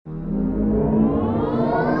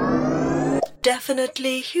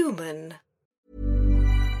definitely human.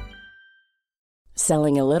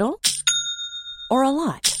 Selling a little or a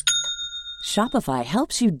lot? Shopify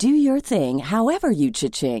helps you do your thing however you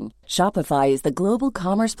cha-ching. Shopify is the global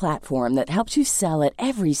commerce platform that helps you sell at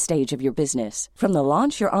every stage of your business. From the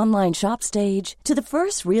launch your online shop stage to the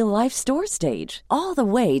first real-life store stage, all the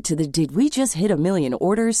way to the did we just hit a million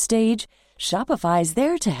orders stage. Shopify is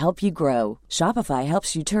there to help you grow. Shopify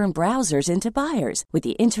helps you turn browsers into buyers with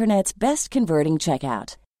the internet's best converting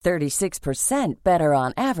checkout. 36% better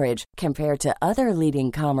on average compared to other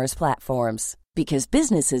leading commerce platforms. Because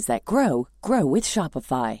businesses that grow, grow with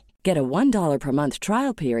Shopify. Get a $1 per month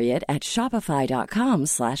trial period at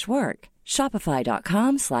shopify.com/work.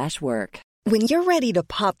 Shopify.com/work. When you're ready to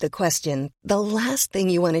pop the question, the last thing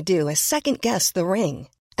you want to do is second-guess the ring.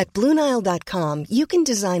 At BlueNile.com, you can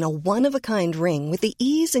design a one-of-a-kind ring with the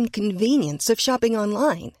ease and convenience of shopping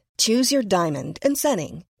online. Choose your diamond and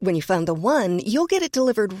setting. When you find the one, you'll get it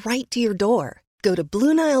delivered right to your door. Go to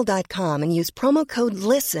BlueNile.com and use promo code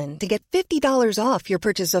LISTEN to get $50 off your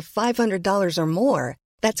purchase of $500 or more.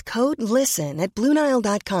 That's code LISTEN at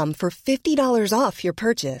BlueNile.com for $50 off your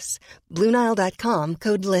purchase. BlueNile.com,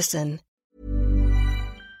 code LISTEN.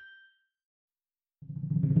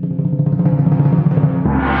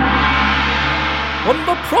 On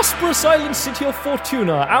the prosperous island city of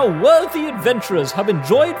Fortuna, our worthy adventurers have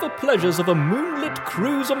enjoyed the pleasures of a moonlit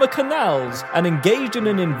cruise on the canals and engaged in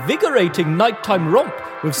an invigorating nighttime romp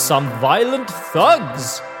with some violent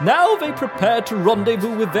thugs. Now they prepare to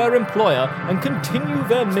rendezvous with their employer and continue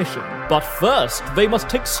their mission. But first, they must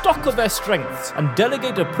take stock of their strengths and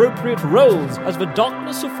delegate appropriate roles as the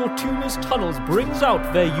darkness of Fortuna's tunnels brings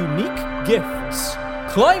out their unique gifts.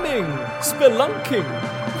 Climbing, spelunking,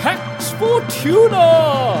 Pax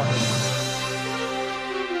Fortuna!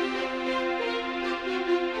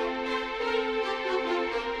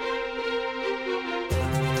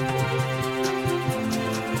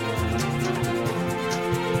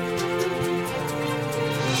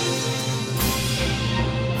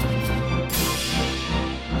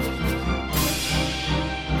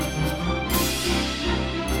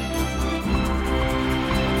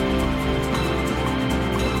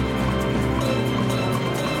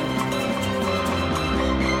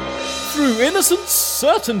 Innocent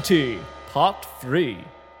Certainty, Part 3.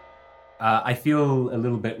 I feel a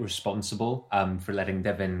little bit responsible for letting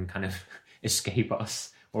Devin kind of escape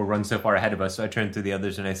us or run so far ahead of us. So I turn to the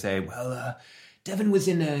others and I say, well, Devin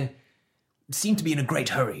seemed to be in a great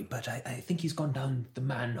hurry, but I think he's gone down the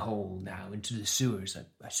manhole now into the sewers.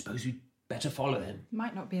 I suppose we'd better follow him.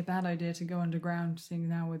 Might not be a bad idea to go underground, seeing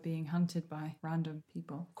now we're being hunted by random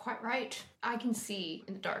people. Quite right. I can see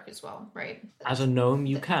in the dark as well, right? As a gnome,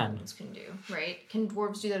 you can. Gnomes can do, right? Can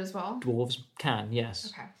dwarves do that as well? Dwarves can,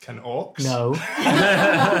 yes. Okay. Can orcs? No.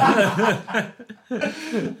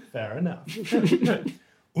 Fair enough.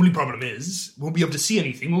 Only problem is, we won't be able to see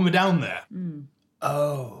anything when we're down there.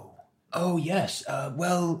 Oh, yes.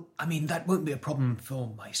 Well, I mean, that won't be a problem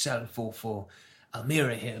for myself or for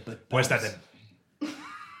Almira here, but... Where's that then?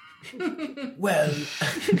 Well...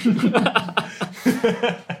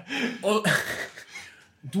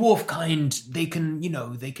 dwarf kind, they can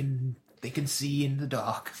see in the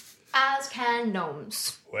dark. As can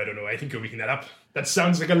gnomes. Oh, I don't know, I think you're making that up. That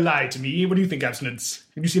sounds like a lie to me. What do you think, Abstinence?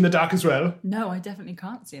 Can you see in the dark as well? No, I definitely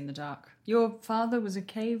can't see in the dark. Your father was a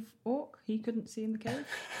cave orc? He couldn't see in the cave?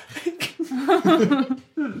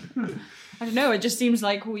 I don't know, it just seems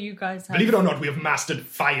like all you guys have... Believe it or not, we have mastered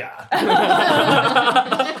fire.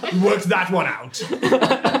 We worked that one out.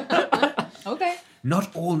 Okay.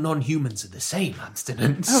 Not all non-humans are the same,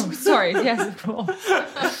 Abstinence. Oh, sorry, yes, of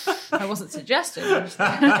course. I wasn't suggesting. You've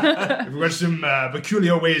got some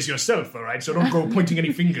peculiar ways yourself, all right? So don't go pointing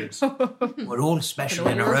any fingers. We're all special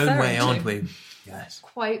in our own way, aren't we? Yes.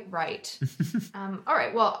 Quite right. All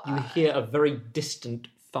right, well... You hear a very distant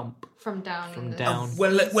thump. From down.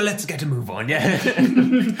 Well, let's get a move on, yeah?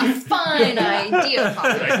 Fine idea,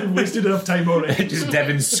 Father. Right, we've wasted enough time already. Just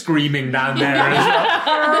Devin screaming down there.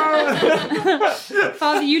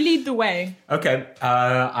 Father, you lead the way. Okay,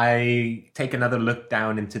 I take another look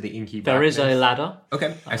down into the inky darkness. There is a ladder.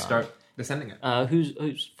 Okay, I start descending it.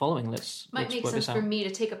 Who's following? Let's Might make work sense this for out. me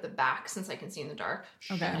to take up the back since I can see in the dark.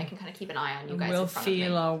 Okay. And I can kind of keep an eye on you guys. We'll in front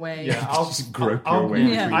feel of our way. Yeah, I'll Just grope your way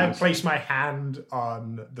between I us. place my hand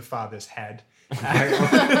on the father's head.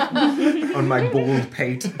 On my bald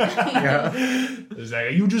pate. Yeah. It's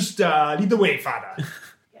like, you just lead the way, father.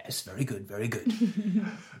 Yes, very good, very good.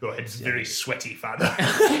 Your head's very sweaty, father.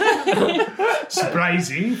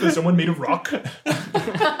 Surprising for someone made of rock.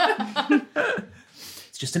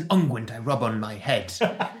 It's just an unguent I rub on my head.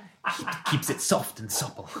 Keeps it soft and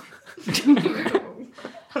supple.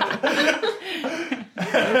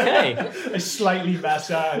 Okay. I slightly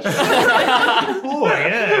massage. Oh,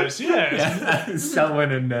 yes.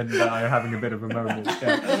 Selwyn and Ned are having a bit of a moment.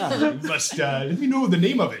 Yeah. You must let me know the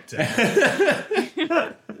name of it.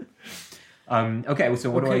 Okay, so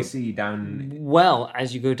what do I Okay. see down? Well,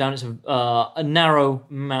 as you go down, it's a narrow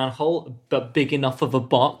manhole, but big enough of a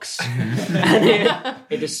box. And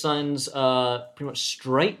it descends pretty much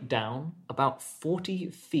straight down, about 40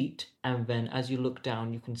 feet. And then as you look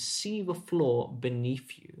down, you can see the floor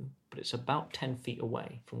beneath you, but it's about 10 feet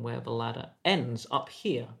away from where the ladder ends up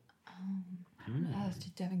here. How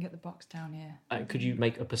did Devin get the box down here? Could you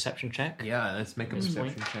make a perception check? Yeah, let's make a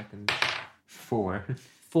perception check. And 4.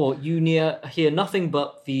 4. You hear nothing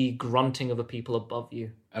but the grunting of the people above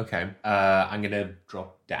you. Okay, I'm going to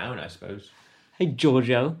drop down, I suppose. Hey,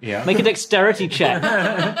 Giorgio. Yeah? Make a dexterity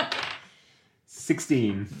check.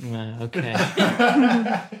 16. Okay.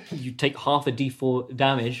 You take half a d4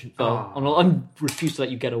 damage, though. I refuse to let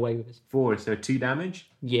you get away with this. 4, so 2 damage?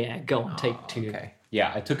 Yeah, go on, take 2. Okay.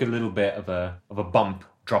 Yeah, I took a little bit of a bump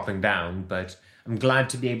dropping down, but I'm glad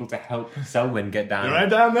to be able to help Selwyn get down. You're right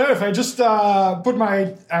down there. If I just put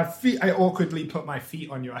my feet, I awkwardly put my feet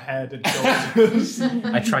on your head and shoulders.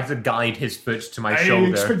 I try to guide his foot to my I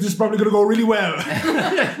shoulder. expect this is probably going to go really well.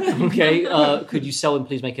 Okay, could you, Selwyn,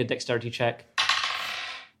 please make a dexterity check?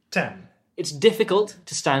 10. It's difficult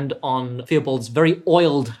to stand on Theobald's very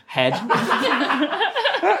oiled head.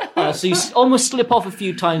 So you almost slip off a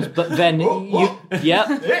few times, but then you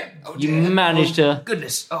manage to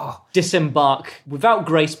Goodness. Oh. disembark without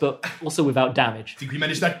grace, but also without damage. I think we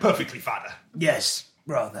managed that perfectly, Father. Yes,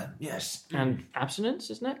 rather. Yes. And abstinence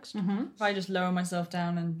is next. If I just lower myself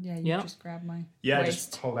down and you Yeah. just grab my Yeah,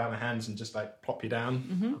 waist. just hold out my hands and just like plop you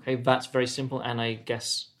down. Okay, that's very simple, and I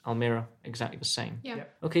guess Almira exactly the same. Yeah.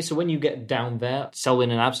 Yep. Okay, so when you get down there, Selwyn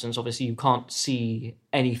and abstinence, obviously you can't see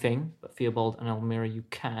anything, but Theobald and Almira you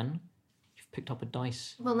can. You've picked up a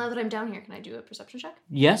dice. Well, now that I'm down here, can I do a perception check?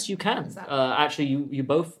 Yes, you can. Is that- Actually, you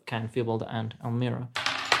both can, Theobald and Almira.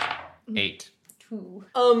 8. Ooh.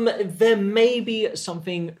 There may be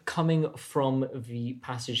something coming from the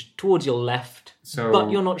passage towards your left, So- but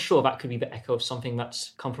you're not sure. That could be the echo of something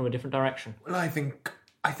that's come from a different direction. Well, I think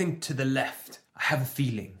to the left. I have a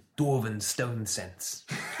feeling. Dwarven stone sense.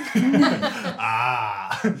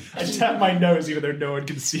 I tap my nose even though no one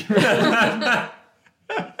can see me.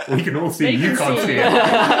 We can all see it. You can't see it.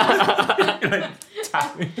 Like,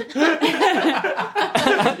 tap me.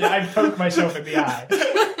 Yeah, I poke myself in the eye.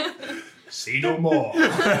 See no more.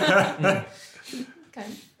 Okay.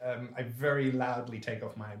 I very loudly take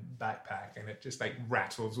off my backpack and it just like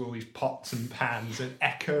rattles all these pots and pans and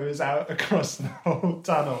echoes out across the whole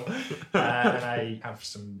tunnel. And I have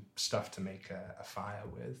some stuff to make a fire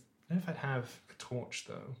with. I don't know if I'd have a torch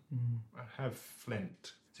though. I have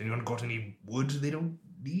flint. Has anyone got any wood they don't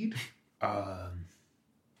need? No.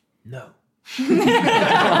 No,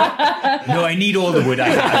 I need all the wood I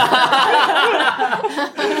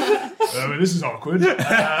have. This is awkward.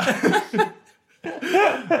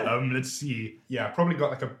 Let's see. Yeah, I probably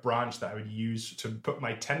got like a branch that I would use to put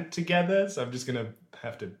my tent together, so I'm just gonna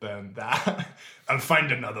have to burn that. I'll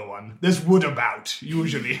find another one. There's wood about,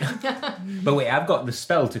 usually. But wait, I've got the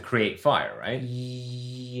spell to create fire, right?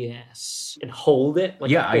 Yes. And hold it like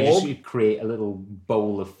Yeah, a I orb. just create a little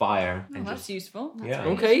bowl of fire. Oh, that's useful. Yeah.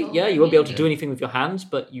 Okay, yeah, you won't be able to do anything with your hands,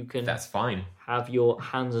 but you can That's fine. have your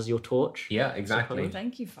hands as your torch. Yeah, exactly.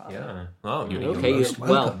 Thank you, Father. Yeah. Oh, you're Okay, most well-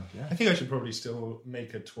 welcome. I think I should probably still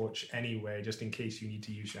make a torch anyway, just in case you need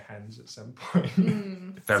to use your hands at some point.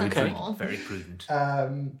 Very Okay. prudent. Very prudent.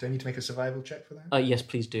 Do I need to make a survival check for that? Yes,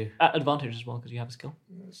 please do. At advantage as well, because you have a skill.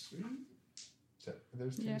 Sweet. So, are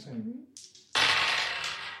those two Yeah. the same?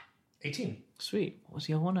 18. Sweet. What was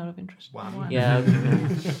the other one out of interest? Wow. Yeah.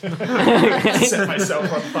 Set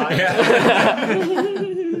myself on fire.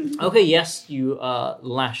 Okay, yes, you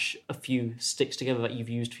lash a few sticks together that you've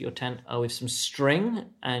used for your tent with some string,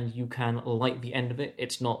 and you can light the end of it.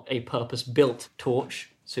 It's not a purpose-built torch,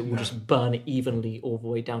 so it will just burn evenly all the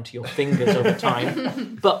way down to your fingers over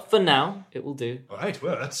time. But for now, it will do. All right,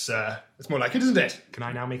 well, that's more like it, isn't it? Can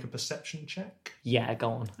I now make a perception check? Yeah, go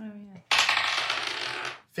on. Oh, yeah.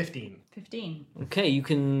 15. 15. Okay, you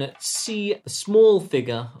can see the small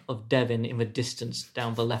figure of Devin in the distance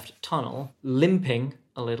down the left tunnel, limping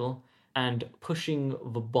a little and pushing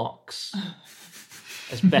the box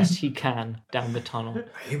as best he can down the tunnel.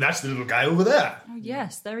 I think that's the little guy over there. Oh,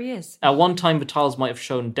 yes, there he is. At one time, the tiles might have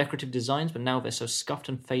shown decorative designs, but now they're so scuffed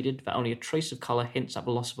and faded that only a trace of colour hints at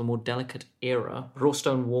the loss of a more delicate era. Raw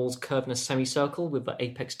stone walls curve in a semicircle with the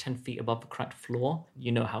apex 10 feet above the cracked floor.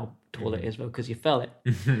 You know how tall it is, though, because you fell it.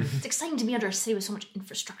 It's exciting to be under a city with so much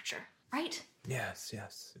infrastructure, right? Yes.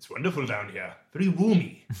 It's wonderful down here. Very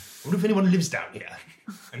roomy. I wonder if anyone lives down here.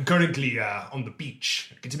 I'm currently on the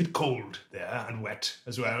beach. It gets a bit cold there and wet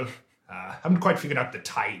as well. Haven't quite figured out the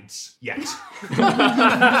tides yet.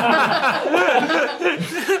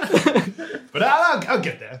 But I'll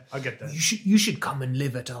get there. You should come and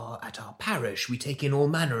live at our parish. We take in all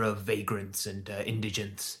manner of vagrants and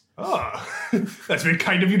indigents. Oh, that's very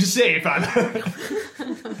kind of you to say, Father.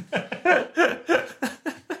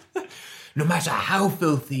 No matter how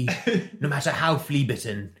filthy, no matter how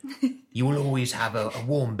flea-bitten, you will always have a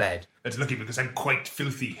warm bed. That's lucky because I'm quite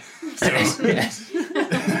filthy. So, yes.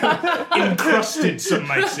 Encrusted, some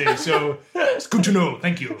might say. So it's good to know.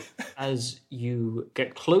 Thank you. As you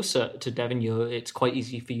get closer to Devin, it's quite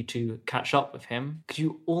easy for you to catch up with him. Could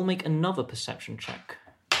you all make another perception check?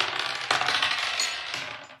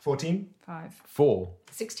 14? 5. 4.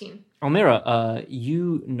 16. Almira,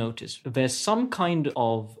 you notice there's some kind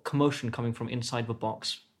of commotion coming from inside the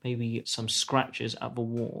box, maybe some scratches at the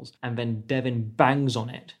walls, and then Devin bangs on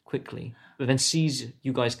it quickly, but then sees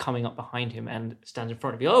you guys coming up behind him and stands in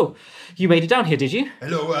front of you. Oh, you made it down here, did you?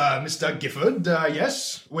 Hello, Mr. Gifford.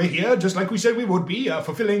 Yes, we're here just like we said we would be,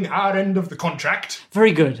 fulfilling our end of the contract.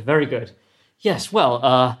 Very good, very good. Yes,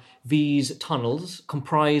 well, these tunnels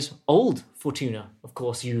comprise old Fortuna. Of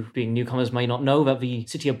course, you being newcomers may not know that the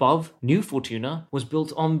city above, New Fortuna, was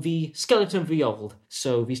built on the skeleton of the old.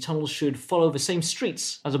 So these tunnels should follow the same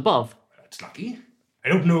streets as above. That's lucky. I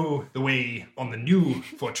don't know the way on the New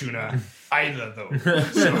Fortuna either, though.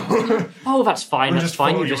 So Oh, that's fine, we'll that's just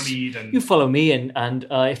fine. follow You your just lead and... you follow me, and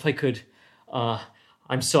if I could,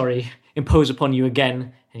 I'm sorry, impose upon you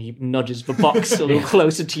again. And he nudges the box a little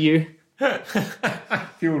closer to you. I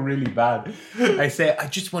feel really bad. I say, I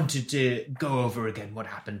just wanted to go over again what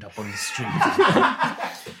happened up on the street.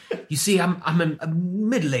 You see, I'm a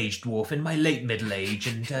middle-aged dwarf in my late middle age,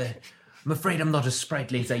 and I'm afraid I'm not as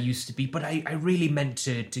sprightly as I used to be, but I really meant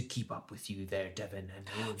to keep up with you there, Devin. And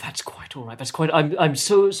That's quite all right. That's quite. I'm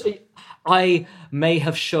so. I may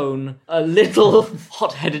have shown a little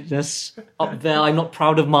hot-headedness up there. I'm not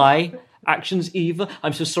proud of my actions either.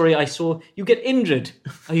 I'm so sorry. I saw you get injured.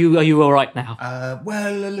 Are you all right now?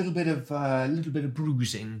 Well, a little bit of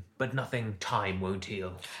bruising, but nothing time won't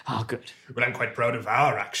heal. Oh, good. Well, I'm quite proud of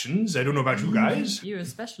our actions. I don't know about you guys. You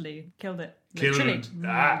especially killed it. Killed- Literally.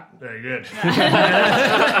 Very good.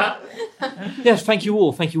 Yes, thank you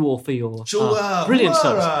all. Thank you all for your brilliant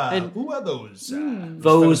service. Who are those?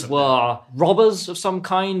 Those were robbers of some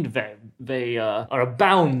kind. They are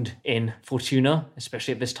abound in Fortuna,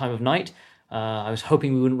 especially at this time of night. I was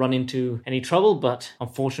hoping we wouldn't run into any trouble, but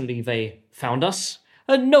unfortunately they found us.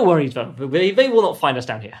 No worries, though. They will not find us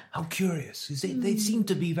down here. How curious. They seem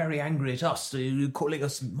to be very angry at us, calling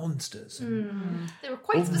us monsters. They were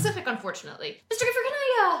quite specific, unfortunately. Mr. Gifford,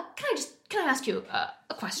 can I ask you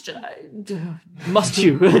a question? Must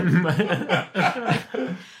you? Mr.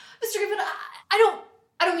 Gifford,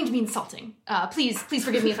 I don't mean to be insulting. Please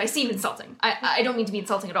forgive me if I seem insulting. I don't mean to be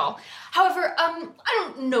insulting at all. However, I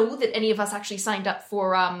don't know that any of us actually signed up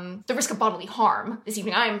for the risk of bodily harm this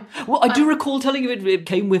evening. Well, I do recall telling you it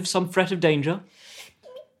came with some threat of danger.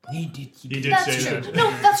 He did That's say true. that.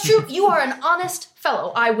 No, that's true. You are an honest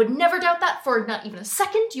fellow. I would never doubt that for not even a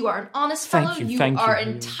second. You are an honest fellow. Thank you. You are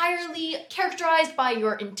entirely characterized by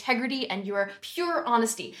your integrity and your pure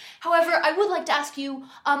honesty. However, I would like to ask you,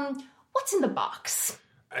 what's in the box?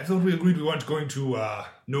 I thought we agreed we weren't going to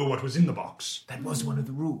know what was in the box. That was one of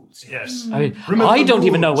the rules. Yes. I mean, Remember I the don't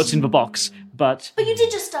even know rules. what's in the box, but... But you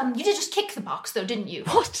did just kick the box, though, didn't you?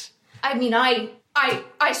 What? I mean, I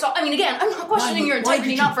saw. I mean, again, I'm not questioning your why integrity,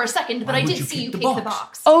 did you- not for a second, but why I would did you see you kick kick the the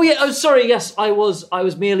box? box. Oh, yeah, sorry, yes, I was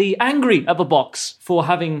merely angry at the box for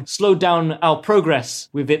having slowed down our progress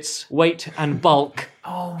with its weight and bulk,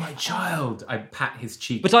 Oh, my child. I pat his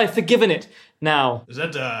cheek. but I've forgiven it now. Is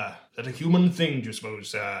that a human thing, do you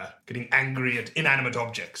suppose? Getting angry at inanimate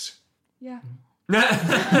objects? Yeah.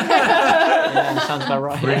 Yeah, sounds about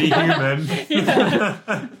right. Pretty human.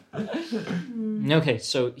 Okay,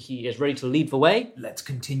 so he is ready to lead the way. Let's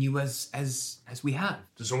continue as we have.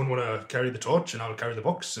 Does someone want to carry the torch and I'll carry the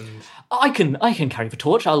box? And I can carry the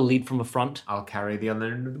torch. I'll lead from the front. I'll carry the other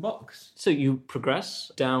end of the box. So you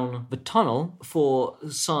progress down the tunnel for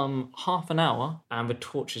some half an hour, and the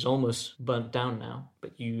torch is almost burnt down now.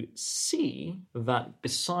 But you see that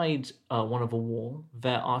beside one of the wall,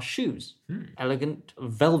 there are shoes. Elegant,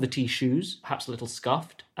 velvety shoes, perhaps a little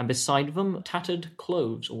scuffed. And beside them, tattered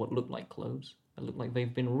clothes, or what look like clothes. That look like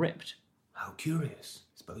they've been ripped. How curious.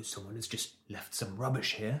 Suppose someone has just left some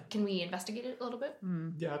rubbish here. Can we investigate it a little bit?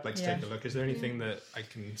 Yeah, I'd like to take a look. Is there anything that I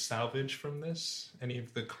can salvage from this? Any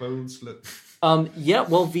of the clothes look... Yeah,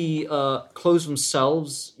 well, the clothes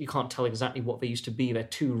themselves, you can't tell exactly what they used to be. They're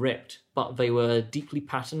too ripped, but they were deeply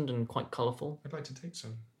patterned and quite colourful. I'd like to take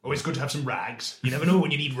some. Always good to have some rags. You never know when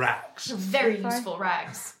you need rags. They're very useful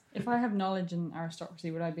rags. If I have knowledge in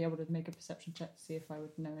aristocracy, would I be able to make a perception check to see if I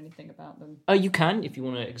would know anything about them? You can, if you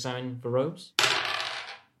want to examine the robes.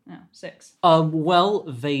 Oh, 6. Well,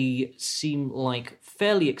 they seem like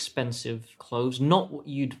fairly expensive clothes, not what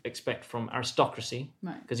you'd expect from aristocracy.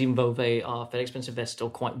 Right. Because even though they are fairly expensive, they're still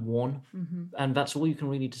quite worn. Mm-hmm. And that's all you can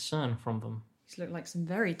really discern from them. These look like some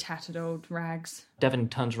very tattered old rags. Devin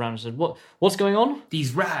turns around and says, What's going on?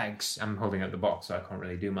 These rags. I'm holding up the box, so I can't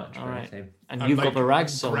really do much. All right. Say. And you've got the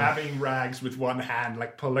rags, so... grabbing rags with one hand,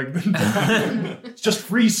 like pulling them down. It's just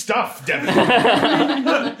free stuff,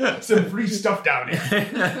 Devin. Some free stuff down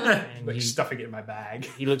here. Like stuffing it in my bag.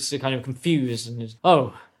 He looks kind of confused and is,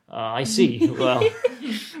 I see. Well,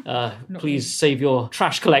 please save your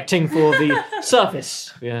trash collecting for the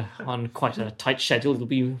surface. We're on quite a tight schedule. It'll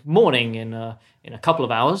be morning in a couple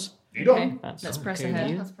of hours. Okay, That's let's press okay with ahead.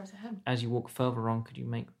 you. Let's press ahead. As you walk further on, could you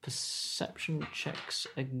make perception checks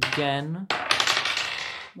again?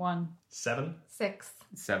 1. 7. 6.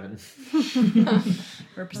 7.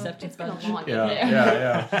 We're a perceptive It's been a bunch. long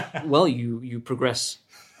Yeah. Well, you progress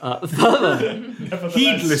further.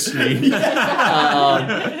 Heedlessly.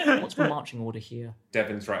 What's the marching order here?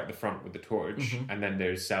 Devon's right at the front with the torch, and then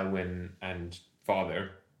there's Selwyn and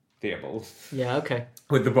Father Theobald Yeah, okay.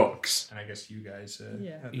 with the box. And I guess you guys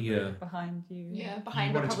Yeah. at the Yeah. rear. Behind you. Yeah, You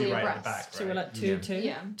behind we're wanted to be probably right at abreast. the back, So we're right? like 2, Yeah. 2?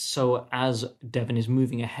 Yeah. So as Devon is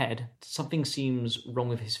moving ahead, something seems wrong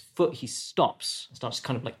with his foot. He stops, starts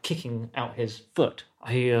kind of like kicking out his foot.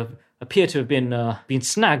 I appear to have been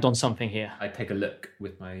snagged on something here. I take a look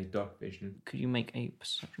with my dark vision. Could you make a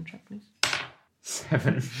perception check, please?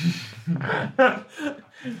 7.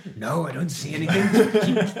 No, I don't see anything.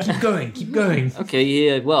 Keep going, keep going. Okay,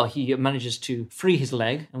 yeah, well, he manages to free his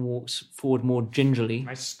leg and walks forward more gingerly. Can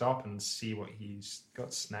I stop and see what he's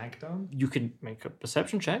got snagged on? You can make a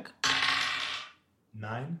perception check.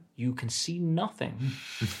 9. You can see nothing.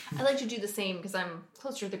 I like to do the same because I'm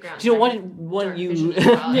closer to the ground. Do you know, I why don't dark you vision as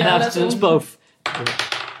well. Yeah, have that's to all. both?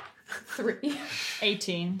 3.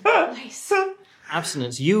 18. Nice.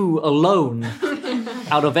 Abstinence, you alone,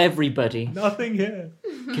 out of everybody, Nothing here.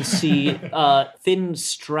 can see a thin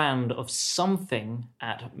strand of something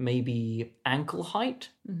at maybe ankle height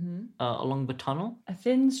along the tunnel. A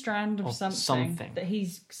thin strand of Of something, something. that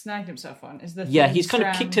he's snagged himself on. Is the Yeah, thin he's kind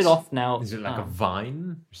of strand- kicked it off now. Is it like a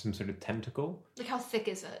vine? Or some sort of tentacle? Like how thick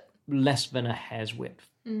is it? Less than a hair's width.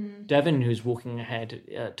 Devin, who's walking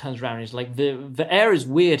ahead, turns around and is like, the air is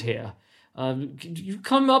weird here. Could you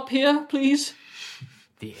come up here, please?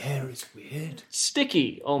 The air is weird.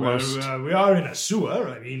 Sticky, almost. Well, we are in a sewer.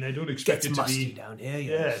 I mean, I don't expect It's it to musty be... down here,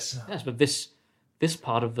 Yes. Yes, but this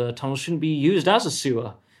part of the tunnel shouldn't be used as a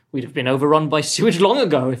sewer. We'd have been overrun by sewage long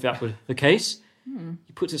ago if that were the case.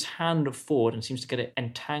 He puts his hand forward and seems to get it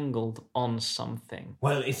entangled on something.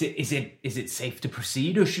 Well, is it safe to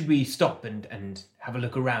proceed, or should we stop and have a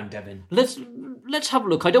look around, Devon? Let's have a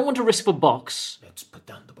look. I don't want to risk the box. Let's put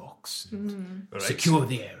down the box and All right. secure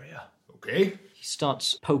the area. Okay. He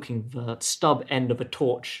starts poking the stub end of a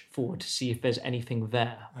torch forward to see if there's anything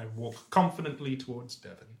there. I walk confidently towards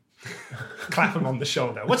Devon. Clap him on the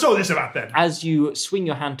shoulder. What's all this about then? As you swing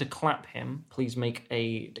your hand to clap him, please make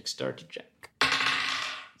a dexterity check.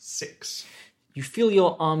 6. You feel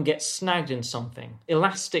your arm get snagged in something.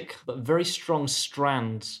 Elastic but very strong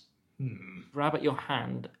strands grab at your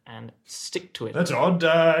hand and stick to it. That's odd.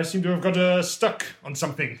 I seem to have got stuck on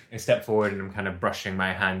something. I step forward and I'm kind of brushing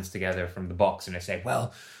my hands together from the box, and I say,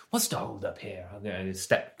 "Well, what's to hold up here?" I'm going to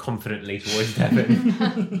step confidently towards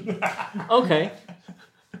Devon. Okay.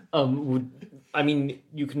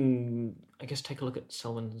 You can, I guess, take a look at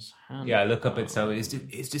Selwyn's hand. Yeah, I look up at Selwyn.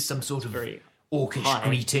 Is this some sort of very orcish high.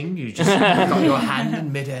 greeting? You just got your hand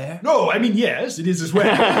in midair? No, I mean, yes, it is as well.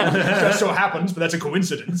 Just so happens, but that's a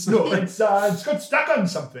coincidence. No, it's got stuck on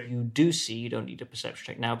something. You do see, you don't need a perception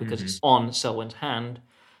check now because it's on Selwyn's hand,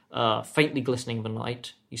 faintly glistening in the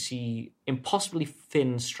light. You see impossibly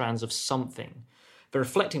thin strands of something. They're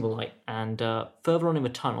reflecting the light, and further on in the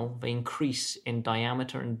tunnel, they increase in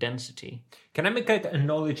diameter and density. Can I make a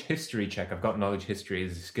knowledge history check? I've got knowledge history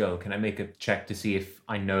as a skill. Can I make a check to see if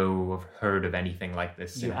I know or heard of anything like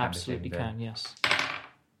this? You inhabiting absolutely the- can, yes.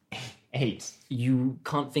 8. You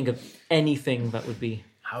can't think of anything that would be...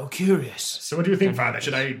 How curious. So what do you think, Father?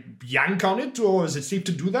 Should I yank on it, or is it safe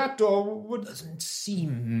to do that, or what? Doesn't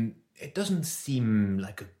seem It doesn't seem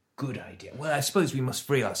like a good idea. Well, I suppose we must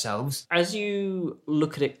free ourselves. As you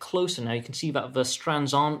look at it closer now, you can see that the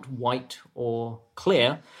strands aren't white or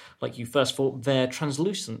clear, like you first thought. They're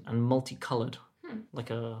translucent and multicoloured. Like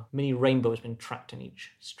a mini rainbow has been trapped in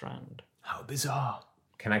each strand. How bizarre.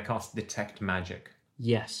 Can I cast Detect Magic?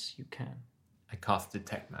 Yes, you can. I cast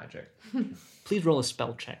Detect Magic. Please roll a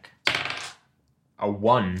spell check. A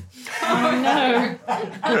 1. Oh no.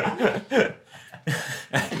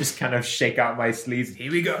 I just kind of shake out my sleeves.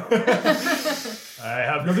 Here we go. I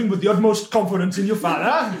have nothing but the utmost confidence in your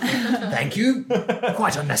father. Thank you.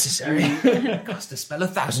 Quite unnecessary. Cast a spell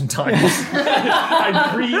 1,000 times.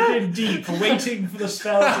 I breathe in deep, waiting for the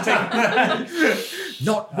spell to take.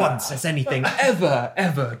 Not once has anything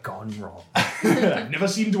ever gone wrong. I've never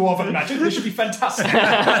seen dwarven magic. This should be fantastic.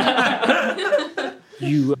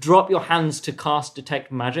 You drop your hands to cast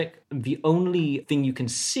Detect Magic. The only thing you can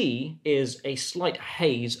see is a slight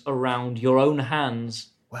haze around your own hands.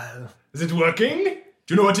 Well, Is it working? Do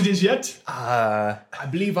you know what it is yet? I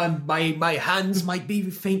believe my hands might be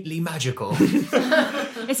faintly magical.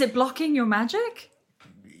 Is it blocking your magic?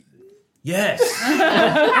 Yes.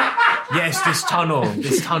 Yes, this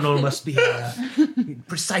tunnel must be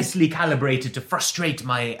precisely calibrated to frustrate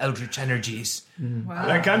my eldritch energies. Wow.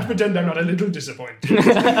 I can't pretend I'm not a little disappointed.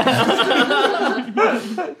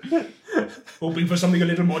 Hoping for something a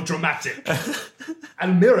little more dramatic.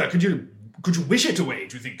 Almira, could you wish it away,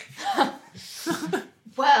 do you think?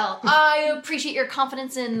 Well, I appreciate your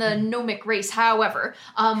confidence in the gnomic race. However,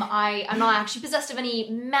 I'm not actually possessed of any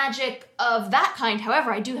magic of that kind.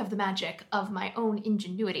 However, I do have the magic of my own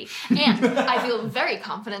ingenuity. And I feel very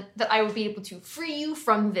confident that I will be able to free you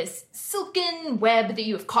from this silken web that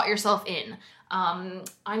you have caught yourself in. I'm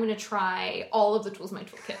going to try all of the tools in my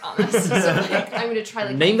toolkit on this. So, I'm going to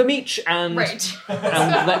try, Name them each and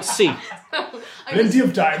let's see. Plenty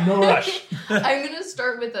of time, no rush. I'm going to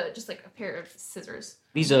start with just a pair of scissors.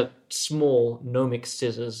 These are small gnomic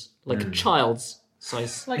scissors, like a child's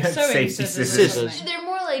size. Like Safety sewing scissors. scissors. They're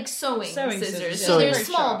more like sewing scissors. scissors, So yeah. they're Very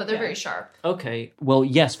small, sharp, but they're yeah. very sharp. Okay, well,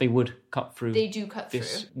 yes, they would cut through They do cut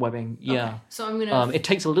this through. webbing. Yeah. Okay. So I'm going to... It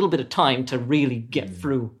takes a little bit of time to really get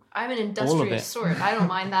through. I'm an all of industrious it. sword. I don't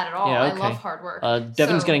mind that at all. Yeah, I okay. love hard work.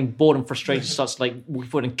 Devin's So- getting bored and frustrated, starts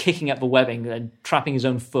and kicking at the webbing and trapping his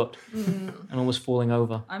own foot and almost falling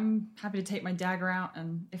over. I'm happy to take my dagger out,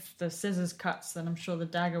 and if the scissors cuts, then I'm sure the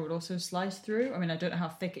dagger would also slice through. I mean, I don't know how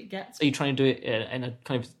thick it gets. Are you trying to do it in a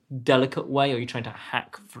kind of delicate way, or are you trying to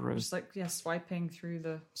hack through? Just swiping through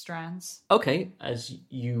the strands. Okay, as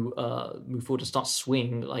you move forward to start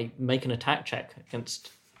swinging, make an attack check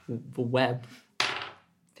against the web.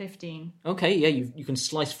 15. Okay, yeah, you can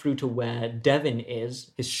slice through to where Devin is.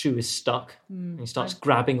 His shoe is stuck, and he starts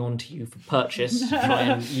grabbing onto you for purchase, to try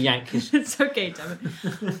and yank his It's okay, Devin.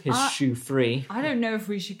 shoe free. I don't know if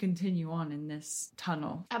we should continue on in this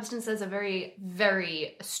tunnel. Abstin says a very,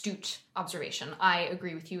 very astute observation. I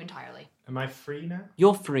agree with you entirely. Am I free now?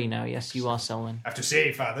 You're free now, yes, you are, Selwyn. I have to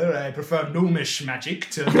say, Father, I prefer gnomish magic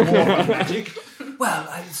to dwarven magic. Well,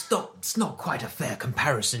 it's not quite a fair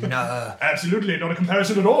comparison. Absolutely not a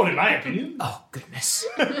comparison at all, in my opinion. Oh, goodness.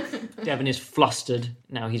 Devin is flustered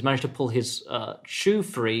now. He's managed to pull his shoe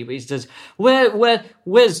free, but he says, "Where's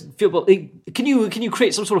Philbot? Can you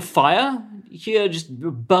create some sort of fire here? Just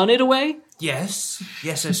burn it away?" Yes,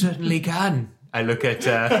 I certainly can. I look at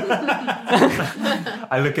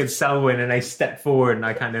Selwyn and I step forward and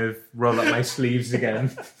I kind of roll up my sleeves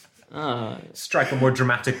again. Strike a more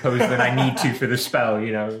dramatic pose than I need to for the spell,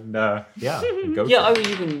 you know. And, go Yeah, for it.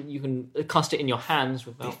 I mean, you can cast it in your hands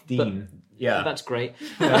without. 15. Yeah. That's great.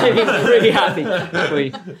 I'm really happy.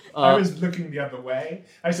 I was looking the other way.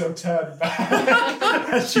 I sort of turned back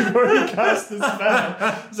as you already cast the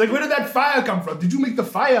spell. It's like, where did that fire come from? Did you make the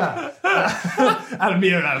fire?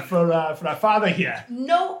 Almira, for our father here.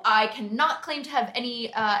 No, I cannot claim to have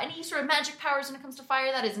any sort of magic powers when it comes to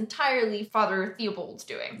fire. That is entirely Father Theobald's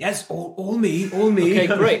doing. Yes, all me. Okay,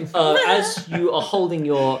 great. As you are holding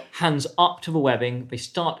your hands up to the webbing, they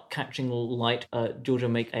start catching light. Georgia,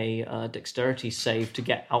 make a dexterity save to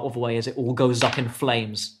get out of the way as it all goes up in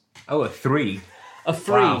flames. Oh, a 3. A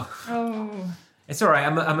 3. Wow. Oh. It's all right.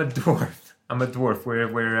 I'm a dwarf.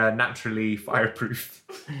 We're naturally fireproof.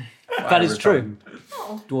 That is true.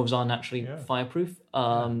 Oh. Dwarves are naturally fireproof.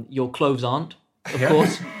 Your clothes aren't, of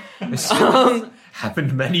course. It's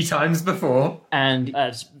happened many times before. And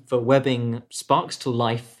as the webbing sparks to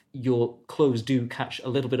life, your clothes do catch a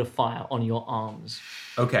little bit of fire on your arms.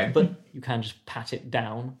 Okay. But you can just pat it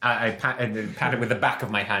down. I pat it with the back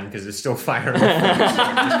of my hand because there's still fire on the face. So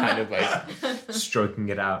I'm just kind of like stroking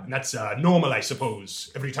it out. And that's normal, I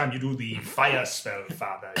suppose. Every time you do the fire spell,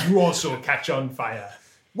 Father, you also catch on fire.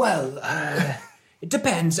 Well, it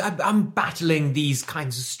depends. I'm battling these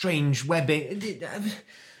kinds of strange webbing.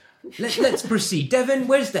 Let's proceed. Devin,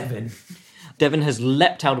 where's Devin? Devin has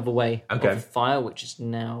leapt out of the way Okay. of the fire, which is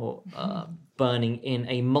now burning in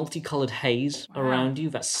a multicolored haze around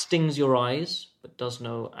you that stings your eyes, but does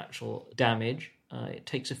no actual damage. It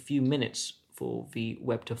takes a few minutes for the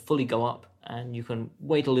web to fully go up, and you can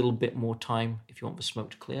wait a little bit more time if you want the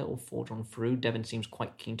smoke to clear or forge on through. Devin seems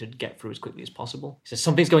quite keen to get through as quickly as possible. He says,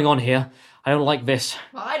 something's going on here. I don't like this.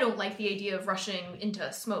 Well, I don't like the idea of rushing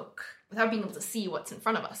into smoke without being able to see what's in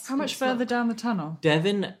front of us. How much further down the tunnel?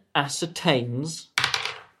 Devin ascertains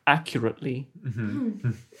accurately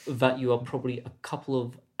that you are probably a couple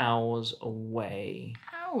of hours away.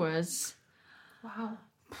 Hours? Wow.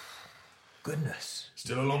 Goodness.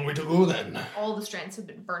 Still a long way to go, then. All the strands have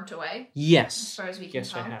been burnt away. Yes. As far as we can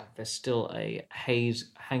yes, tell. they have. There's still a haze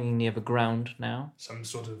hanging near the ground now. Some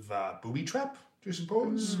sort of booby trap, do you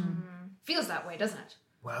suppose? Feels that way, doesn't it?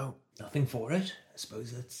 Well, nothing for it. I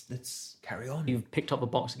suppose let's carry on. You've picked up a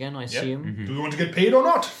box again, I assume. Do we want to get paid or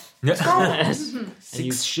not? Let's go. Yes.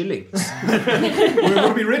 6 shillings. We're going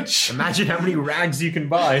to be rich. Imagine how many rags you can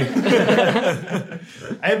buy.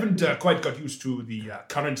 I haven't quite got used to the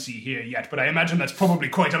currency here yet, but I imagine that's probably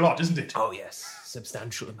quite a lot, isn't it? Oh, yes.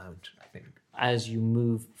 Substantial amount, I think. As you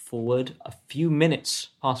move forward, a few minutes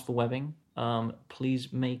pass for webbing.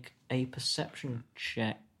 Please make a perception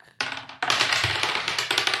check.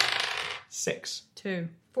 6. 2.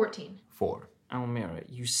 14. 4. Almira,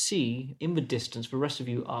 you see in the distance, the rest of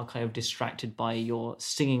you are kind of distracted by your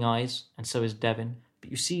stinging eyes, and so is Devin, but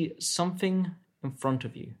you see something in front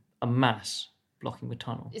of you, a mass blocking the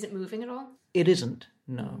tunnel. Is it moving at all? It isn't,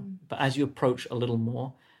 no. But as you approach a little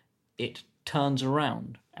more, it turns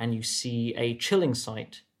around, and you see a chilling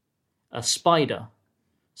sight, a spider,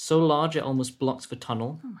 so large it almost blocks the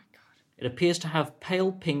tunnel. Oh my god. It appears to have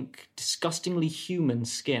pale pink, disgustingly human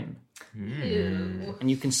skin. Ew.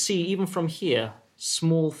 And you can see, even from here,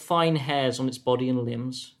 small, fine hairs on its body and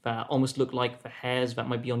limbs that almost look like the hairs that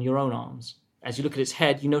might be on your own arms. As you look at its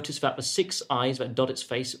head, you notice that the 6 eyes that dot its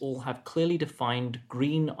face all have clearly defined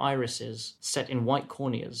green irises set in white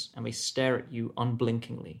corneas, and they stare at you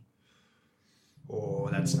unblinkingly. Oh,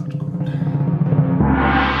 that's not good.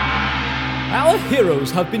 Our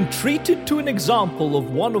heroes have been treated to an example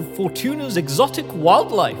of one of Fortuna's exotic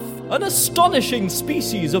wildlife, an astonishing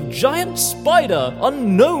species of giant spider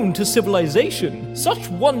unknown to civilization. Such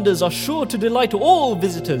wonders are sure to delight all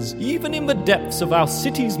visitors, even in the depths of our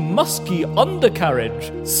city's musky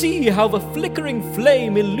undercarriage. See how the flickering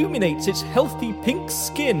flame illuminates its healthy pink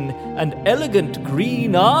skin and elegant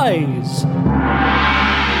green eyes.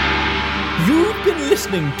 You've been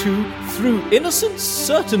listening to Through Innocent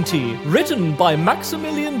Certainty, written by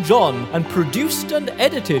Maximilian John and produced and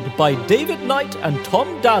edited by David Knight and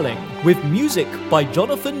Tom Dalling, with music by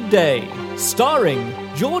Jonathan Day, starring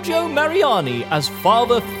Giorgio Mariani as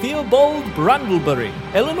Father Theobald Brandlebury,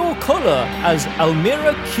 Eleanor Kohler as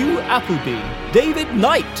Almira Q. Appleby, David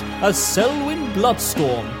Knight as Selwyn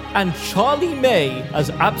Bloodstorm, and Charlie May as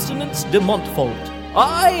Abstinence de Montfort.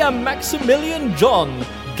 I am Maximilian John,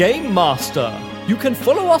 Game Master. You can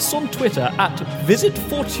follow us on Twitter at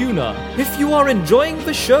VisitFortuna. If you are enjoying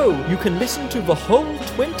the show, you can listen to the whole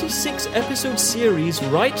 26-episode series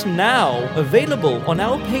right now, available on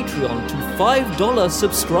our Patreon to $5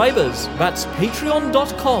 subscribers. That's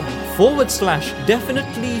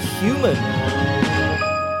patreon.com/definitelyhuman.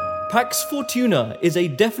 Pax Fortuna is a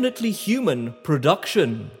Definitely Human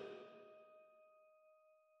production.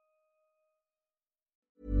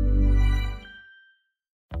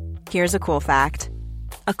 Here's a cool fact.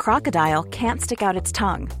 A crocodile can't stick out its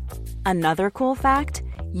tongue. Another cool fact,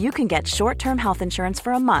 you can get short-term health insurance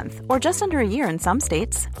for a month or just under a year in some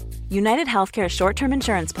states. United Healthcare short-term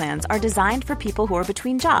insurance plans are designed for people who are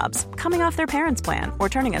between jobs, coming off their parents' plan, or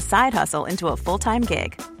turning a side hustle into a full-time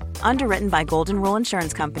gig. Underwritten by Golden Rule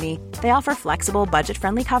Insurance Company, they offer flexible,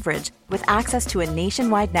 budget-friendly coverage with access to a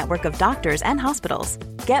nationwide network of doctors and hospitals.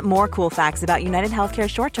 Get more cool facts about United Healthcare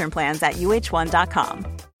short-term plans at uh1.com.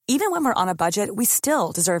 Even when we're on a budget, we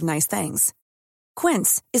still deserve nice things.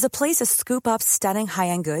 Quince is a place to scoop up stunning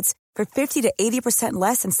high-end goods for 50 to 80%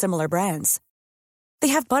 less than similar brands. They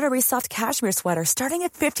have buttery soft cashmere sweaters starting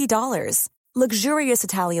at $50, luxurious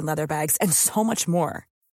Italian leather bags, and so much more.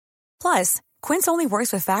 Plus, Quince only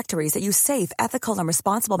works with factories that use safe, ethical, and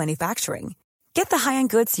responsible manufacturing. Get the high-end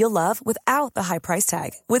goods you'll love without the high price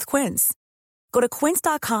tag with Quince. Go to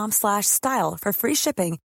quince.com/style for free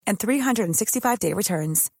shipping and 365-day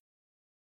returns.